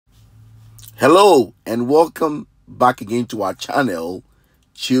Hello and welcome back again to our channel,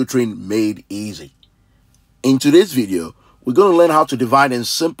 Tutoring Made Easy. In today's video, we're going to learn how to divide and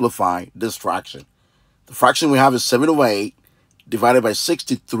simplify this fraction. The fraction we have is 7 over 8 divided by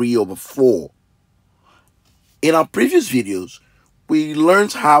 63 over 4. In our previous videos, we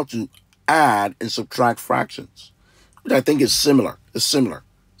learned how to add and subtract fractions, which I think is similar.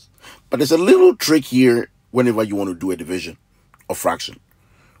 But there's a little trick here whenever you want to do a division or fraction.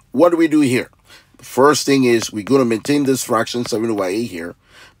 What do we do here? The first thing is we're going to maintain this fraction 7 over 8 here,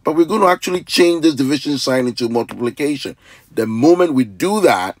 but we're going to actually change this division sign into multiplication. The moment we do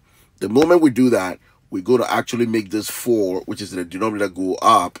that, we're going to actually make this 4, which is the denominator, go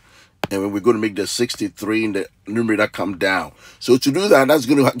up, and we're going to make the 63 in the numerator come down. So to do that, that's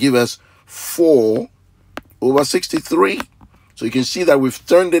going to give us 4 over 63. So you can see that we've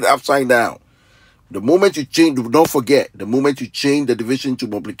turned it upside down. The moment you change, don't forget, the moment you change the division to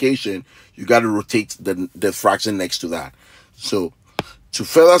multiplication, you got to rotate the fraction next to that. So to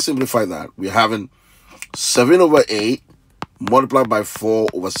further simplify that, we're having 7 over 8 multiplied by 4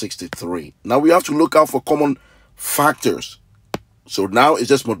 over 63. Now we have to look out for common factors. So now it's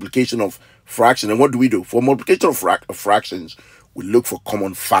just multiplication of fraction. And what do we do? For multiplication of fractions, we look for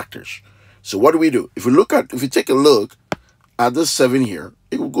common factors. So what do? If you take a look at this 7 here,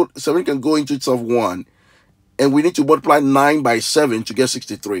 7 can go into itself 1, and we need to multiply 9 by 7 to get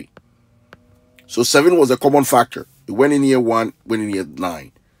 63. So 7 was a common factor. It went in here 1, went in here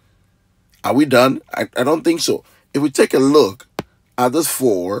 9. Are we done? I don't think so. If we take a look at this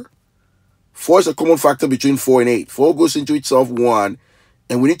 4 is a common factor between 4 and 8. 4 goes into itself 1,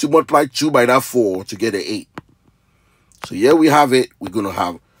 and we need to multiply 2 by that 4 to get an 8. So here we have it. We're going to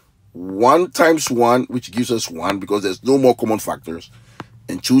have 1 times 1, which gives us 1 because there's no more common factors,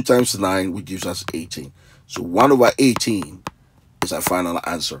 and 2 times 9, which gives us 18. So 1 over 18 is our final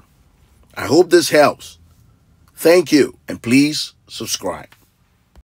answer. I hope this helps. Thank you, and please subscribe.